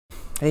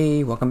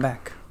Hey, welcome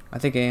back. I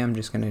think I am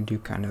just going to do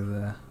kind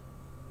of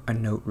a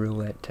note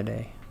roulette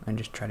today and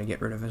just try to get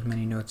rid of as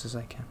many notes as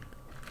I can.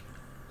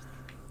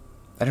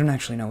 I don't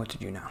actually know what to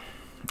do now.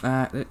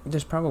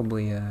 There's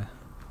probably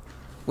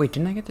Wait,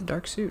 didn't I get the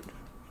dark suit?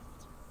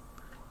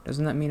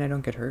 Doesn't that mean I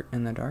don't get hurt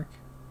in the dark?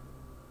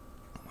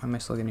 Why am I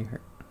still getting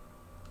hurt?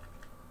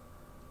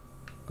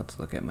 Let's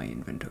look at my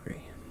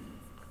inventory.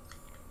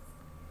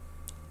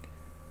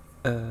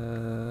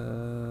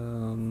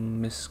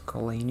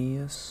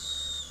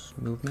 Miscellaneous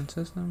movement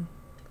system?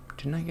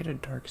 Didn't I get a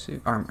dark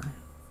suit? Armor.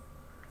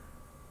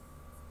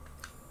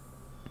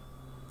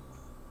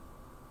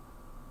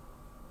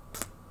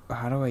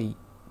 How do I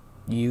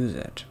use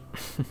it?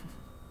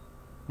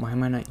 Why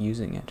am I not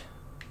using it?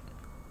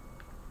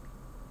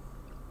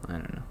 I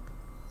don't know.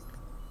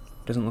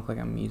 Doesn't look like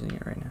I'm using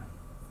it right now.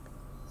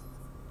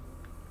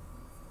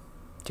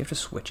 Do you have to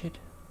switch it?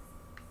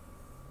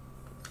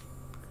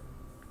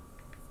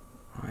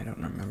 Oh, I don't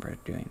remember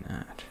doing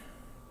that.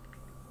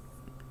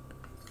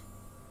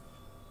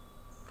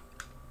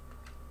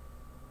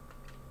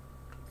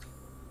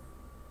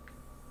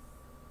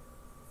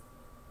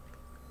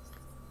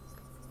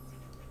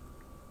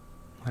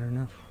 I don't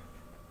know.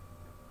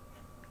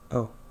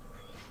 Oh.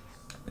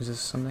 Is this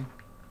something?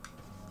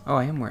 Oh,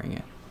 I am wearing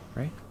it,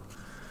 right?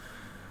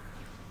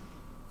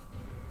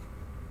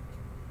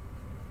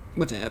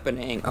 What's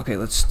happening? Okay,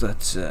 let's do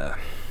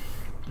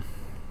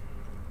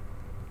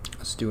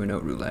a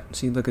note roulette.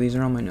 See, look, these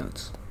are all my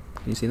notes.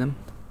 Can you see them?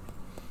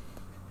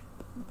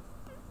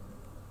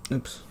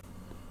 Oops.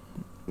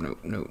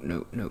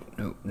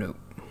 Nope.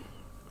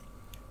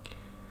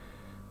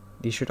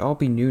 These should all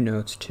be new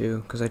notes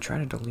too, because I try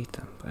to delete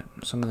them, but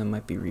some of them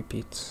might be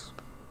repeats.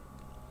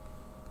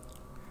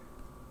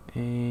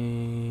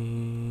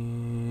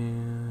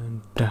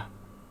 And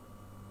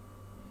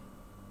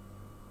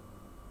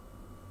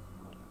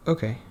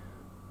okay.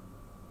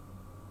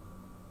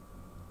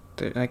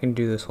 I can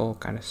do this whole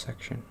kind of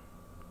section.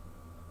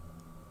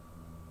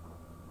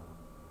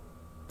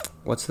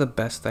 What's the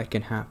best that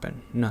can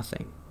happen?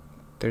 Nothing.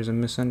 There's a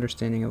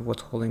misunderstanding of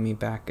what's holding me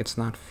back. It's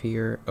not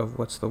fear of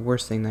what's the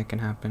worst thing that can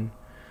happen.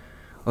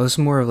 Well, this is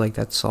more of like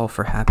that Solve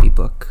for Happy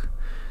book.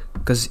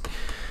 Because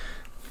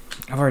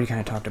I've already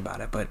kind of talked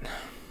about it, but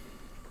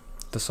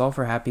the Solve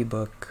for Happy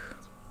book,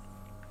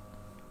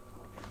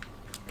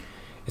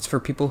 it's for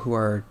people who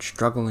are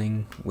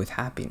struggling with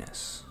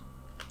happiness.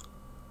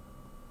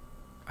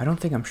 I don't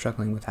think I'm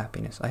struggling with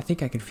happiness. I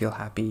think I can feel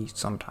happy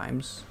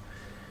sometimes.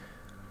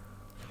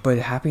 But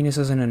happiness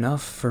isn't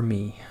enough for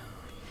me.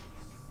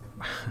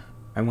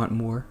 I want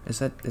more. Is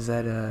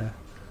that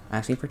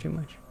asking for too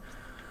much?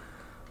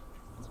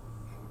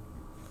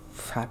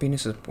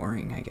 Happiness is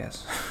boring, I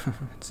guess.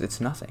 it's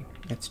nothing.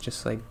 It's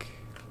just like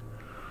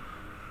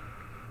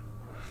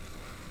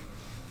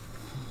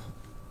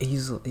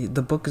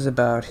the book is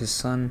about his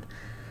son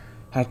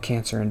had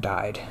cancer and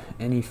died,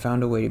 and he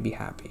found a way to be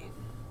happy.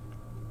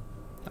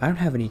 I don't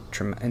have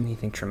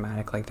anything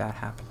traumatic like that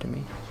happen to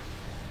me.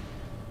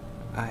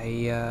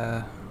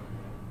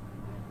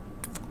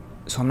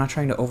 So I'm not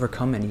trying to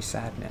overcome any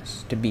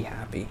sadness to be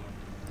happy.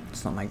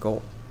 It's not my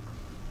goal.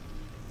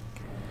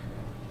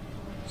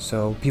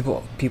 So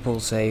people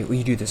say, well,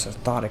 you do this as a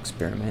thought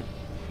experiment.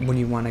 When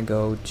you want to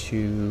go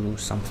to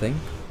something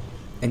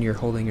and you're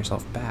holding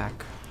yourself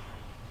back,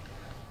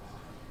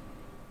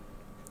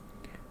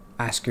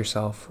 ask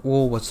yourself,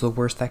 well, what's the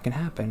worst that can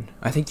happen?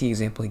 I think the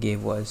example he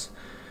gave was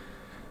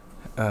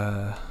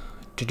to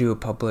do a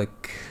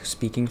public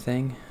speaking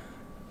thing.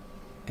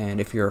 And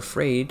if you're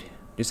afraid,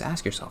 just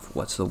ask yourself,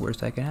 what's the worst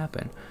that can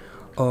happen?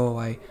 Oh,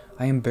 I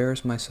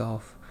embarrass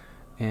myself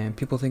and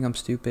people think I'm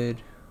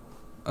stupid.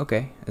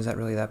 Okay, is that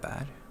really that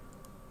bad?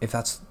 If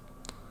that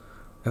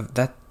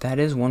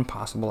is one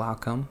possible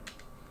outcome.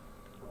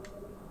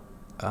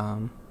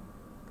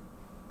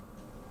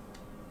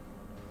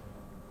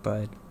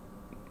 But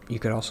you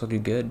could also do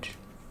good.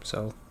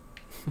 So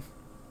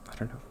I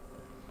don't know.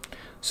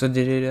 So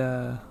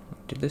did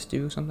this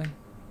do something?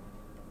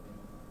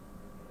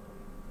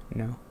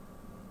 No.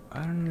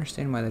 I don't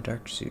understand why the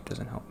dark suit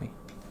doesn't help me.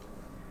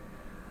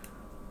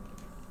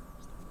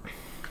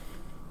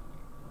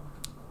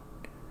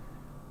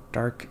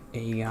 Dark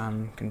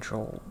Aeon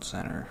Control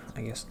Center.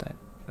 I guess that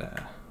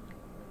I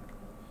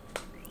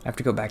have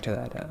to go back to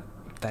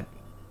that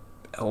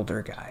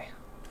elder guy.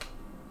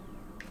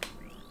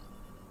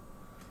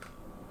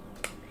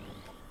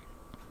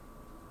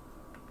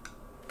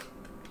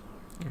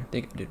 I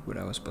think I did what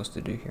I was supposed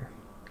to do here.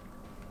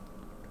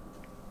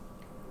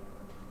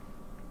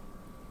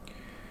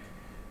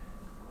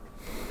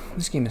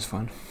 This game is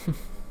fun.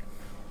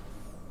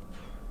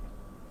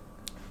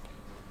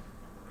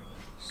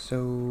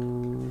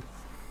 So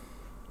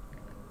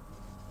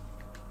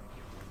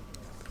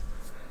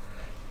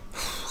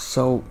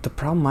the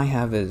problem I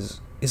have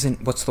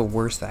isn't what's the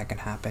worst that can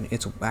happen.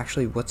 It's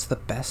actually what's the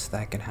best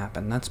that can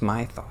happen. That's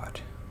my thought.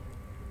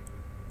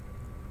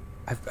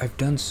 I've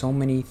done so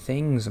many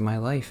things in my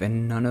life,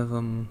 and none of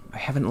them, I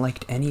haven't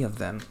liked any of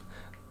them.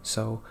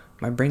 So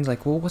my brain's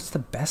like, well, what's the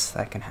best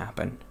that can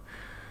happen?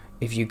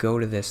 If you go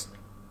to this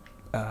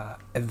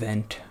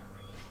event,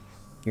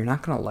 you're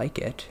not gonna like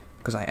it.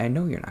 Because I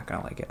know you're not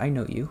gonna like it. I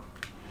know you.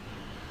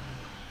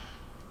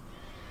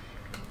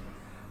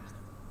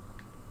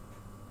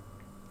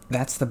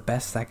 That's the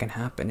best that can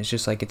happen. It's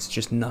just like, it's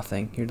just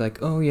nothing. You're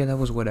like, oh yeah, that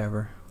was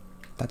whatever.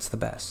 That's the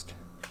best.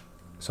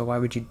 So why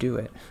would you do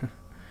it?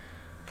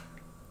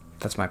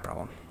 That's my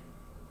problem.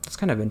 That's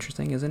kind of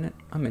interesting, isn't it?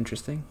 I'm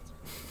interesting.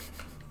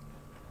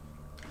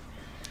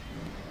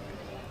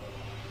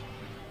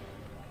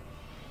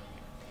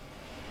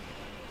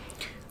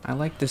 I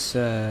like this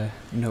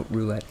note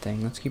roulette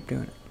thing. Let's keep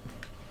doing it.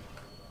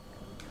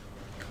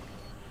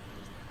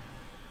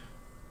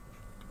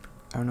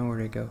 I don't know where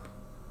to go.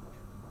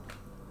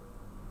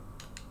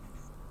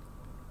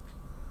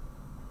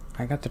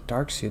 I got the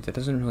dark suit. That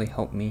doesn't really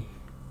help me.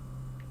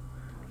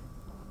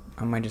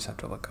 I might just have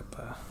to look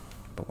up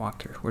the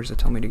walkthrough. Where does it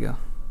tell me to go?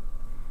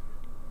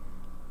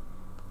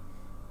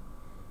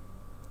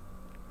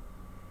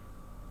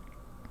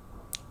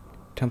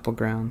 Temple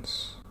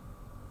grounds.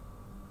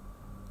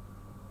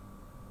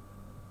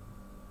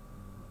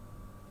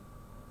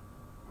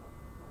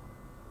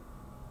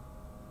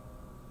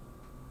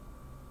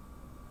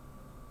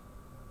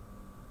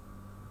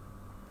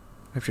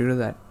 I have to go to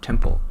that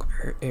temple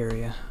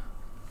area.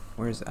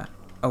 Where is that?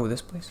 Oh,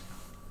 this place?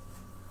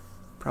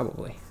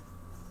 Probably.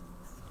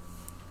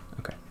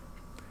 Okay.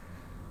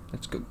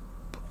 Let's go.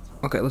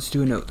 Okay, let's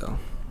do a note, though.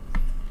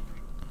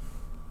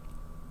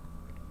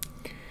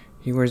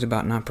 He worries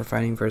about not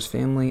providing for his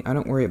family. I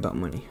don't worry about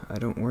money. I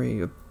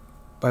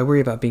worry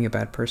about being a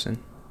bad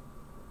person.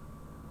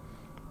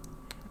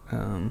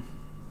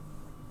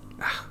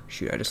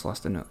 Shoot, I just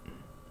lost the note.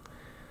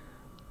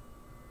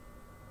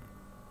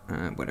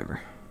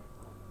 Whatever.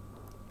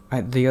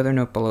 The other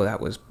note below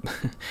that was,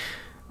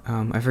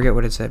 I forget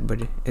what it said,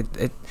 but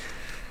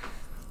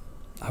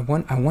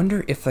I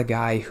wonder if the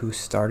guy who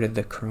started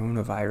the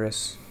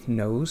coronavirus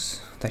knows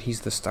that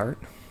he's the start,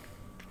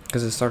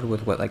 because it started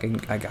with what, like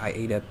a guy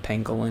ate a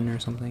pangolin or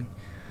something.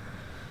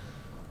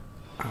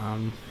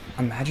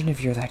 Imagine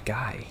if you're that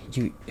guy.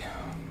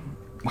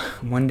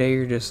 One day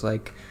you're just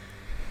like,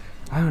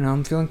 I don't know,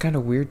 I'm feeling kind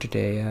of weird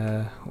today.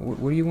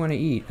 What do you want to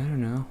eat? I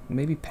don't know,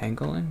 maybe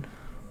pangolin.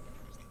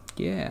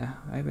 Yeah,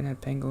 I haven't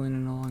had pangolin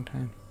in a long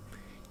time.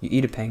 You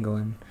eat a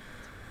pangolin.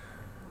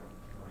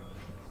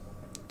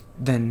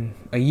 Then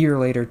a year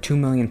later, 2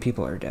 million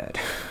people are dead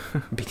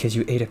because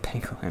you ate a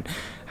pangolin.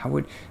 How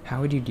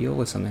would you deal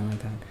with something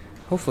like that?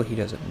 Hopefully he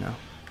doesn't know.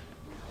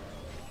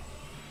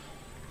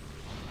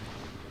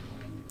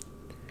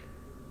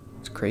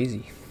 It's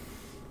crazy.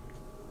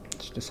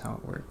 It's just how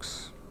it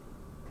works.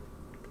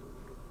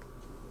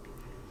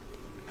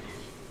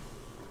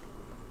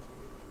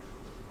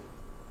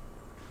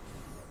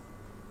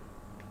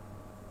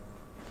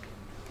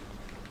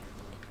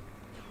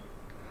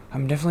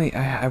 I'm definitely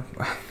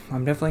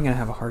gonna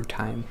have a hard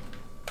time.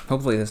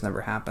 Hopefully this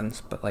never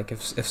happens, but like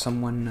if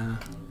someone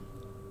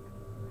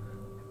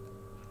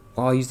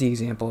well, I'll use the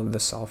example of the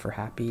Solve for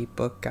Happy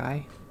book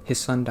guy. His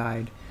son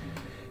died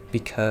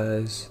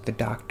because the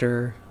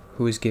doctor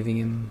who was giving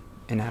him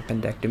an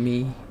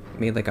appendectomy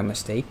made like a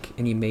mistake,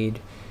 and he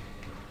made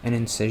an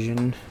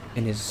incision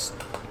in his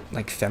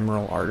like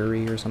femoral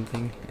artery or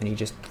something, and he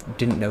just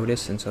didn't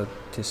notice, and so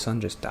his son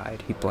just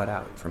died. He bled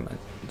out from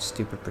a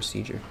stupid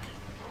procedure.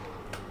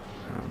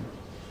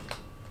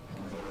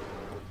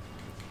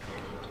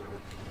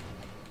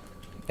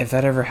 If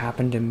that ever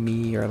happened to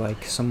me or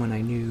like someone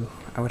I knew,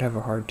 I would have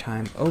a hard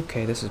time.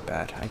 Okay, this is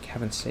bad. I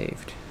haven't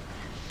saved.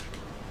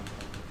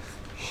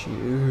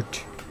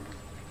 Shoot.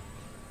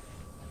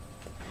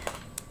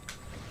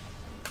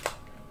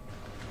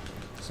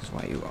 This is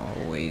why you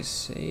always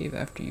save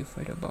after you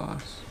fight a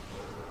boss.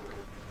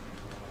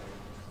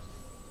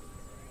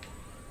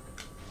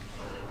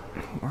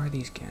 Who are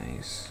these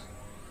guys?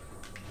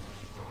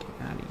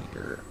 Get out of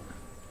here.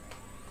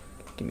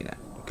 Give me that.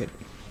 Good.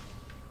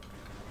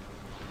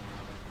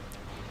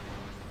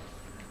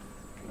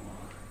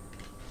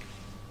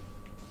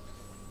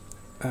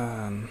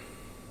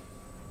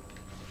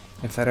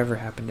 If that ever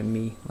happened to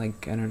me,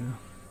 like, I don't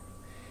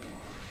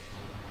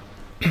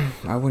know.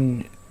 I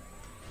wouldn't...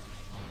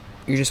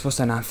 You're just supposed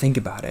to not think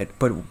about it,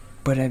 but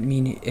I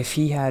mean, if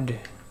he had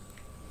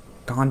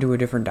gone to a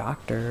different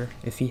doctor,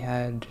 if he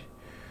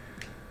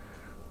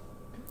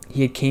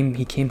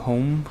came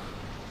home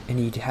and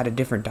he had a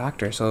different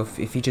doctor, so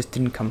if he just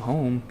didn't come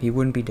home, he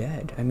wouldn't be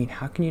dead. I mean,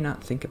 how can you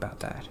not think about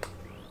that?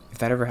 If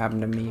that ever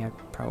happened to me, I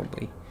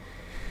probably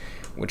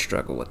would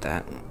struggle with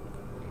that.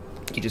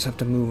 You just have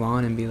to move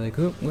on and be like,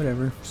 oh,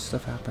 whatever,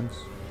 stuff happens.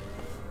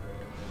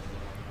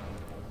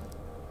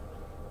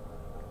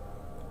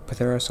 But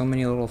there are so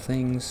many little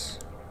things.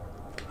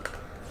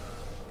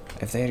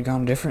 If they had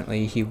gone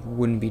differently, he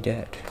wouldn't be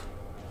dead.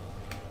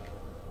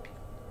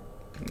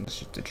 That's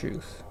just the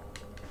truth.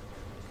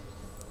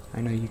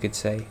 I know you could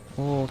say,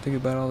 oh, think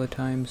about all the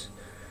times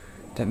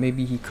that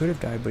maybe he could have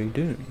died, but he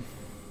didn't.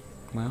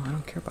 Well, I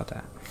don't care about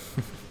that.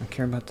 I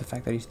care about the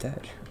fact that he's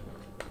dead.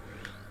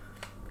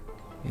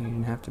 And he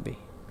didn't have to be.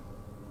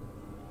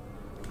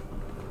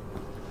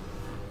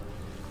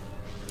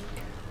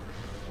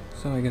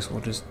 So I guess we'll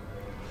just...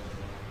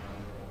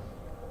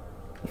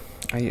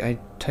 I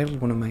titled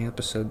one of my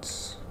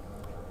episodes...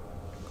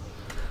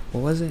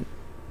 What was it?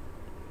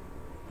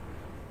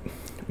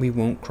 We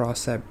won't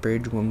cross that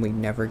bridge when we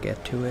never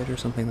get to it, or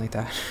something like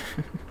that.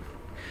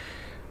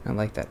 I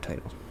like that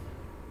title.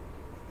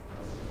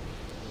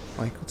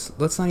 Like,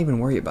 let's not even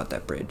worry about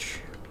that bridge.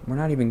 We're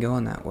not even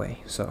going that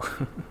way, so...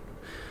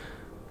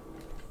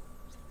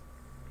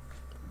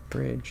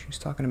 Bridge. Who's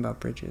talking about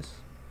bridges?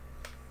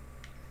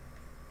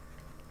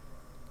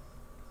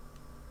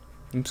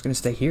 I'm just gonna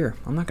stay here.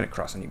 I'm not gonna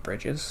cross any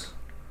bridges.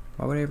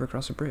 Why would I ever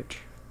cross a bridge?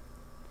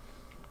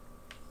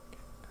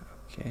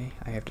 Okay,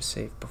 I have to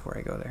save before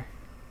I go there.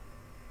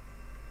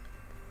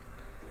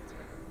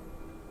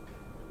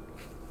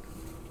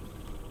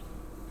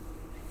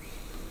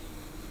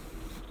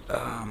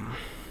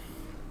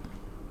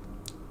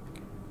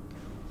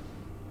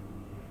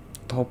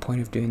 The whole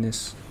point of doing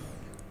this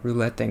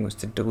roulette thing was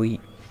to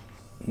delete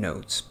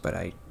notes, but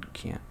I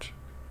can't.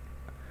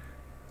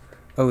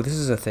 Oh, this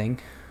is a thing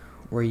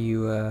where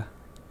you go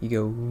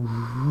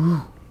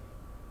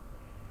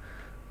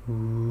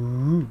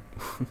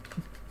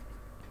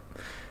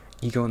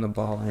you go in the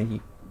ball and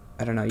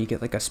I don't know, you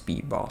get like a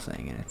speedball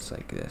thing and it's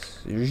like this.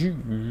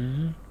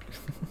 You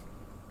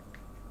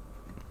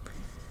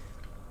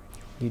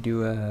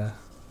do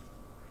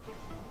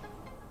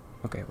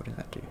okay, what does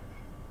that do?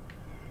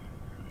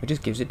 It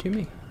just gives it to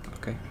me.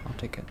 Okay, I'll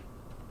take it.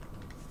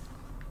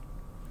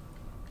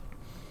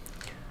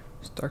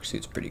 This dark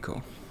suit's pretty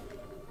cool.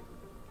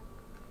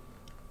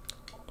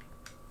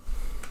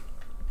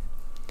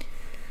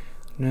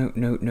 No.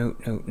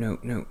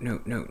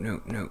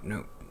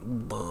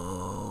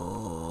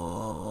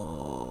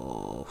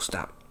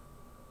 Stop.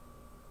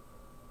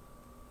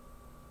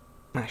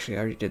 Actually, I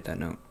already did that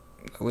note.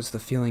 What's the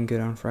feeling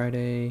good on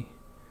Friday?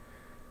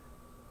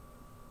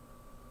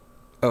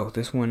 Oh,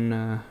 this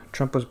one,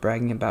 Trump was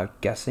bragging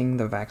about guessing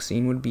the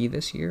vaccine would be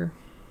this year.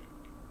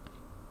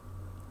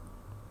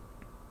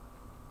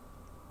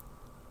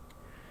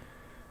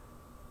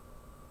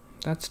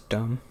 That's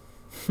dumb.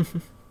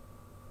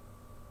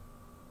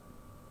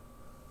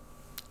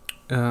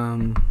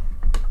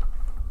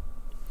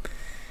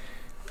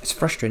 It's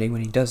frustrating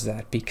when he does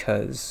that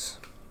because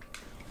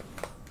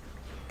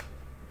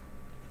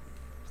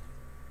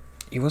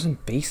he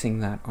wasn't basing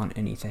that on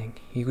anything.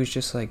 He was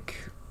just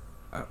like,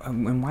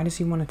 and why does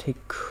he want to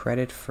take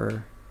credit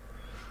for...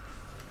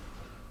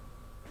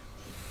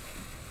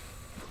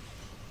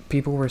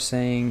 People were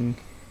saying,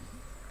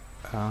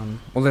 well,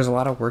 there's a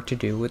lot of work to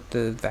do with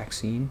the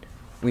vaccine.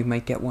 We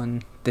might get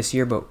one this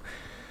year, but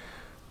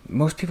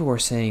most people were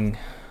saying,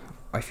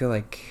 I feel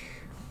like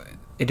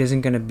it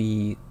isn't going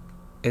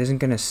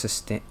to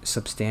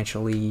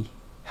substantially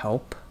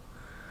help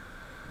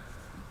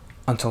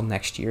until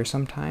next year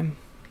sometime.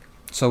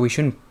 So we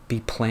shouldn't be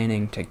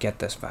planning to get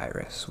this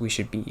virus. We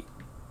should be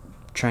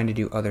trying to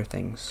do other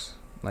things,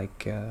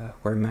 like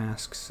wear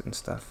masks and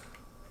stuff.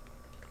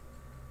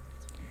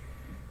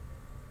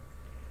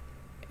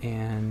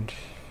 And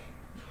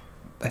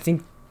I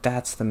think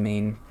that's the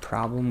main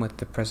problem with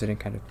the president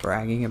kind of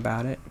bragging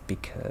about it,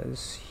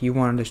 because he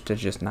wanted us to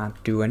just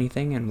not do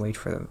anything and wait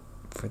for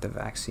the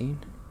vaccine.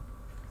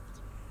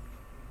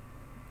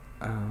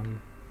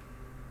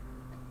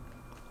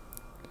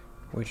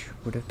 Which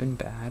would have been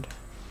bad.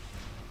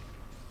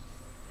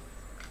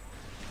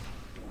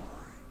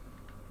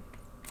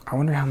 I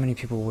wonder how many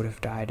people would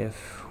have died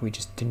if we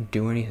just didn't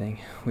do anything.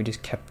 We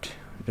just kept,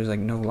 there's like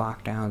no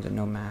lockdowns and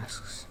no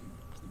masks.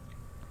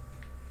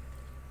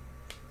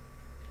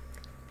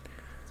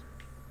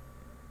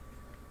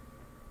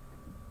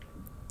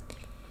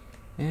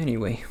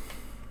 Anyway.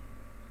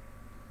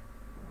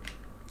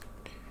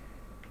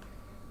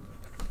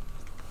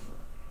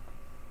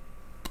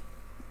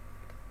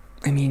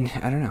 I mean,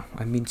 I don't know.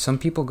 I mean, some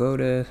people go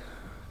to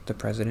the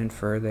president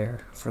for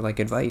like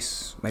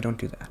advice. I don't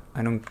do that.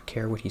 I don't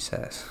care what he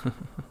says.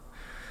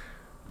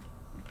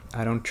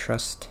 I don't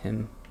trust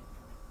him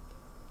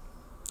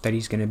that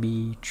he's gonna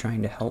be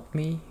trying to help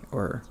me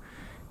or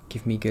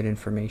give me good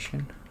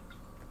information.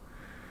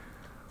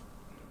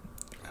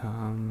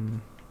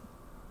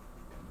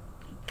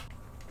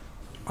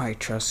 I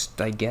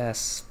trust, I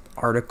guess,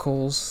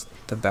 articles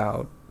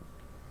about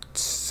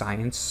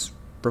science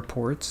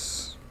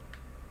reports.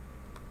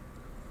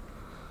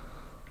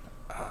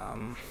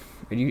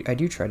 I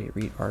do try to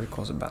read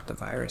articles about the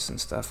virus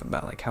and stuff,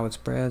 about like how it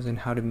spreads and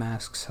how do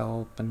masks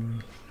help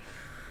and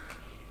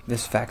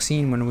this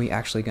vaccine, when are we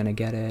actually going to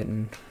get it,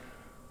 and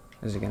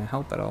is it going to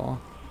help at all?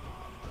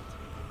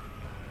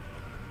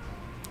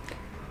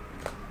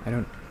 I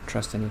don't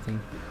trust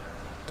anything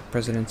the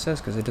president says,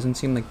 because it doesn't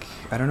seem like,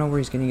 I don't know where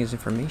he's getting his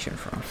information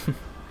from.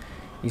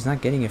 He's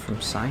not getting it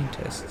from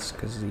scientists,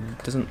 because he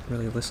doesn't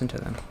really listen to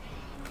them.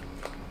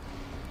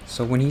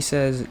 So when he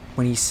said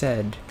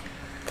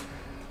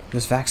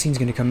this vaccine's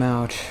going to come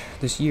out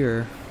this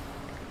year,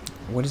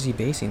 what is he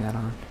basing that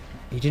on?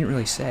 He didn't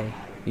really say.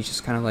 He's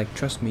just kind of like,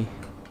 trust me.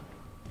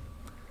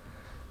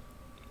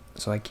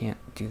 So I can't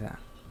do that.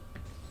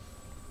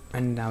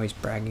 And now he's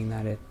bragging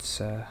that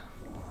it's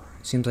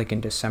It seems like in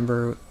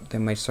December they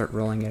might start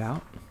rolling it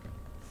out.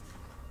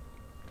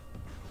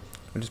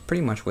 Which is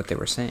pretty much what they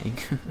were saying.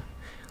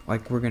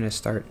 Like, we're gonna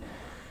start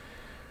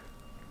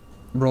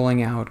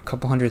rolling out, a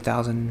couple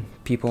 100,000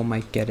 people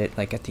might get it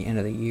like at the end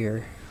of the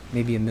year,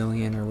 maybe 1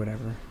 million or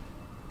whatever.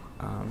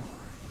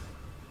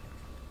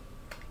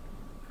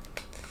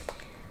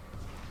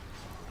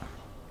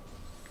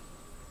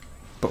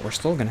 But we're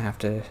still gonna have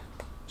to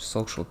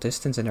social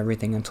distance and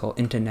everything until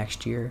into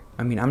next year.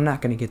 I mean, I'm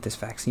not gonna get this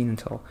vaccine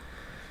until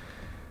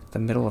the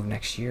middle of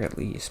next year at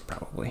least,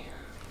 probably,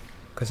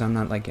 because I'm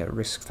not like a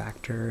risk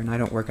factor and I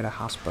don't work at a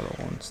hospital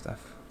and stuff.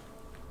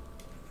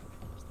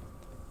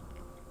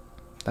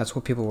 That's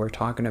what people were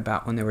talking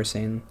about when they were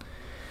saying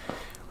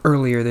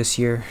earlier this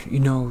year, you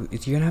know,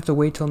 you're gonna have to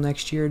wait till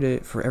next year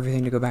for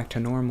everything to go back to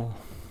normal,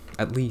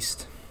 at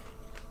least.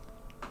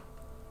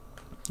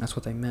 That's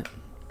what they meant.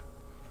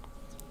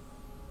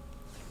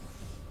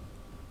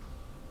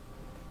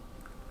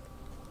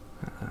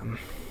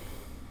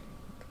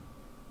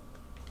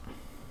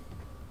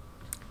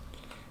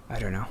 I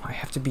don't know. I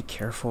have to be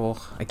careful.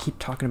 I keep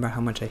talking about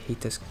how much I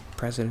hate this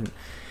president.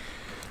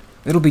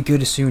 It'll be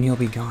good soon, he'll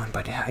be gone,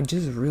 but I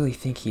just really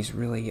think he's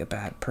really a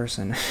bad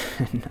person.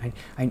 And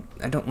I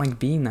don't like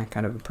being that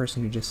kind of a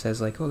person who just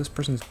says like, oh, this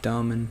person's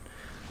dumb and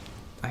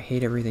I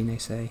hate everything they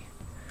say.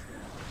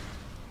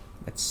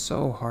 It's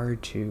so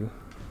hard to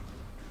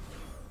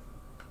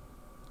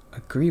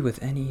agree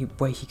with any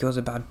way he goes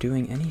about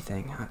doing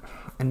anything.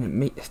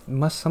 And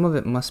some of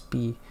it must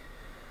be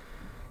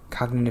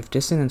cognitive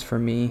dissonance for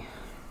me.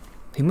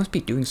 He must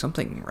be doing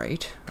something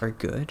right or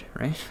good,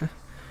 right?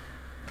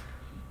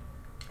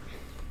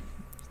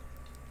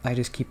 I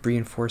just keep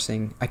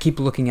reinforcing. I keep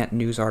looking at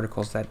news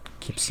articles that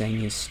keep saying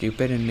he's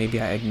stupid, and maybe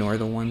I ignore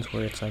the ones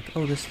where it's like,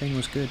 oh, this thing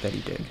was good that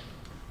he did.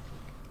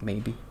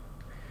 Maybe.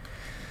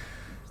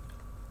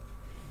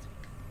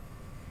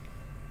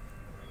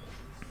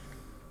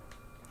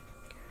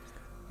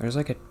 There's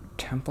like a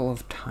temple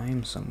of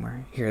time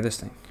somewhere. Here, this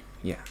thing.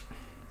 Yeah.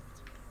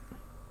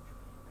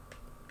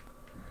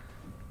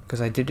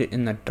 Because I did it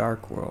in the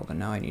dark world, and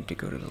now I need to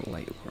go to the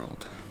light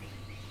world.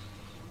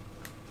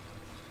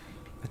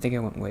 I think I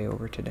went way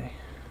over today.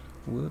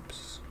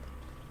 Whoops.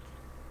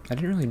 I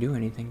didn't really do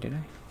anything, did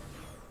I?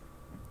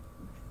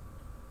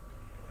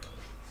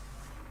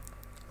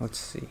 Let's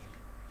see.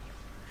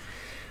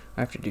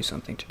 I have to do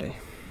something today.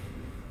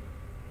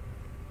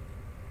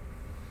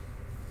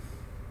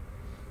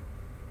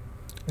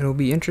 It'll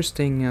be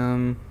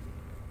interesting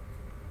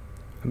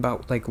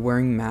about like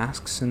wearing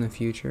masks in the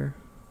future.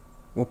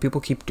 Will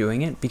people keep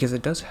doing it? Because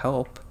it does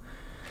help.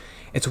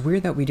 It's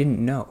weird that we didn't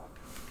know.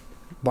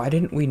 Why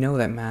didn't we know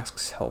that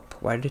masks help?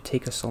 Why did it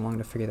take us so long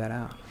to figure that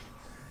out?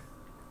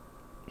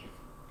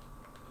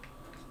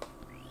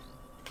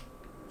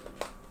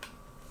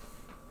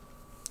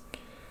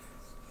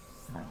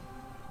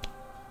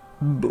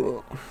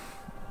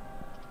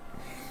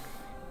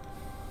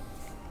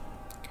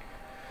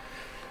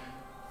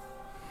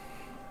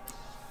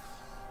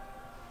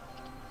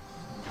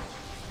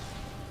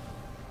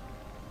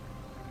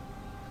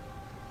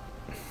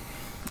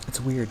 It's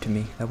weird to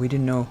me that we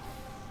didn't know.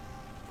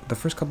 The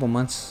first couple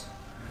months,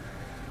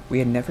 we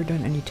had never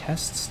done any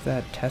tests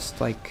that test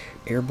like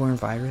airborne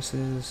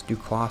viruses. Do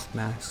cloth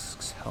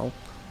masks help?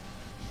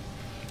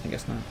 I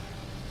guess not.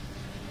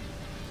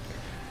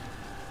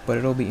 But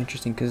it'll be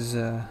interesting because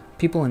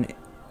people in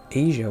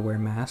Asia wear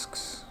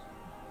masks.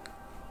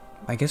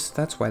 I guess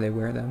that's why they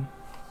wear them.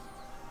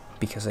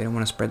 Because they don't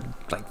want to spread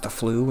like the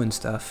flu and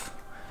stuff.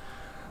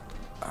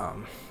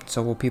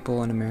 So will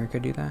people in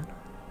America do that?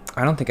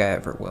 I don't think I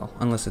ever will,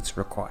 unless it's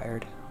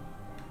required.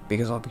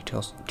 Because I'll be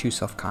too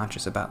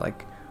self-conscious about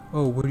like,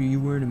 oh, what are you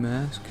wearing a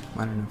mask?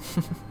 I don't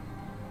know.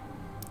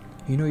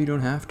 You know you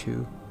don't have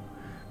to.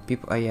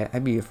 People, yeah,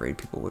 I'd be afraid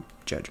people would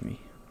judge me.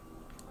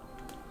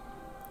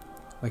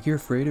 Like, you're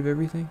afraid of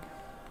everything?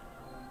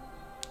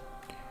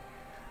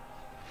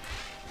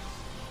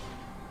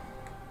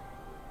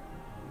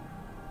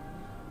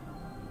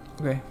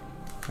 Okay,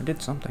 I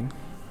did something.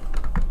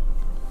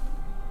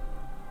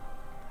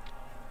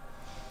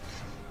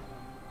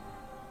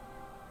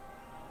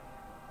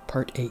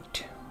 Part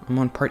 8. I'm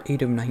on part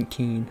 8 of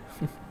 19.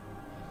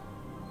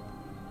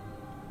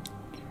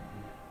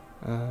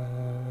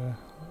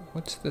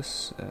 What's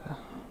this?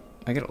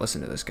 I gotta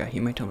listen to this guy. He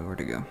might tell me where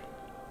to go.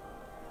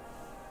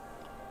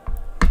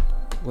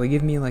 Will he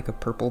give me like a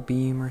purple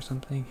beam or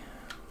something?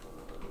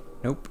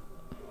 Nope.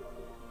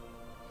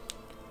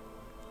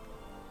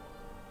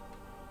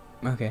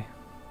 Okay.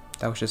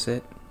 That was just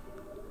it.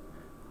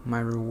 My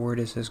reward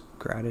is his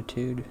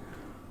gratitude.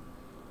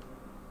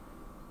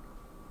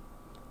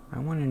 I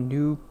want a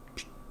new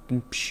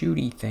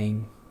shooty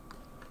thing.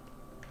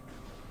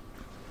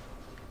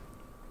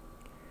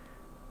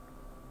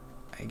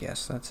 I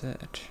guess that's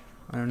it.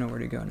 I don't know where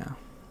to go now.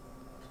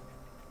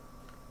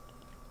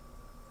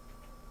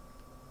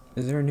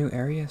 Is there a new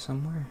area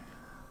somewhere?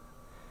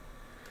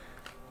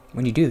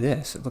 When you do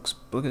this, it looks,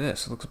 look at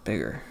this, it looks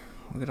bigger.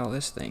 Look at all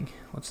this thing.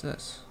 What's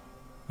this?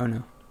 Oh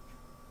no.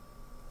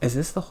 Is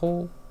this the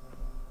whole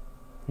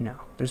No,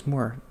 there's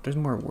more. There's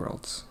more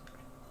worlds.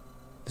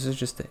 This is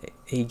just the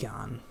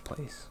Aegon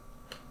place.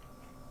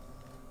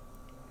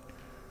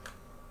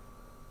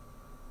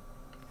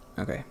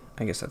 Okay,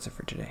 I guess that's it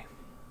for today.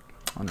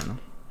 I don't know.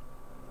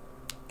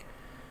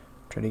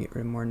 Try to get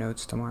rid of more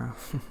notes tomorrow.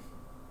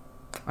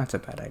 That's a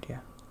bad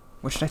idea.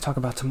 What should I talk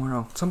about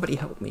tomorrow? Somebody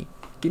help me.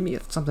 Give me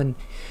something.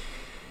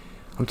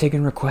 I'm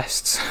taking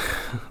requests.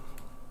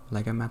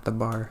 Like I'm at the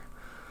bar.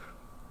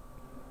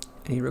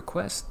 Any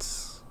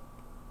requests?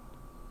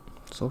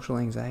 Social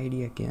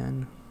anxiety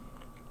again.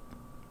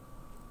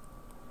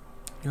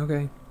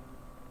 Okay.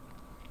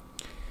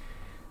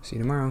 See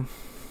you tomorrow.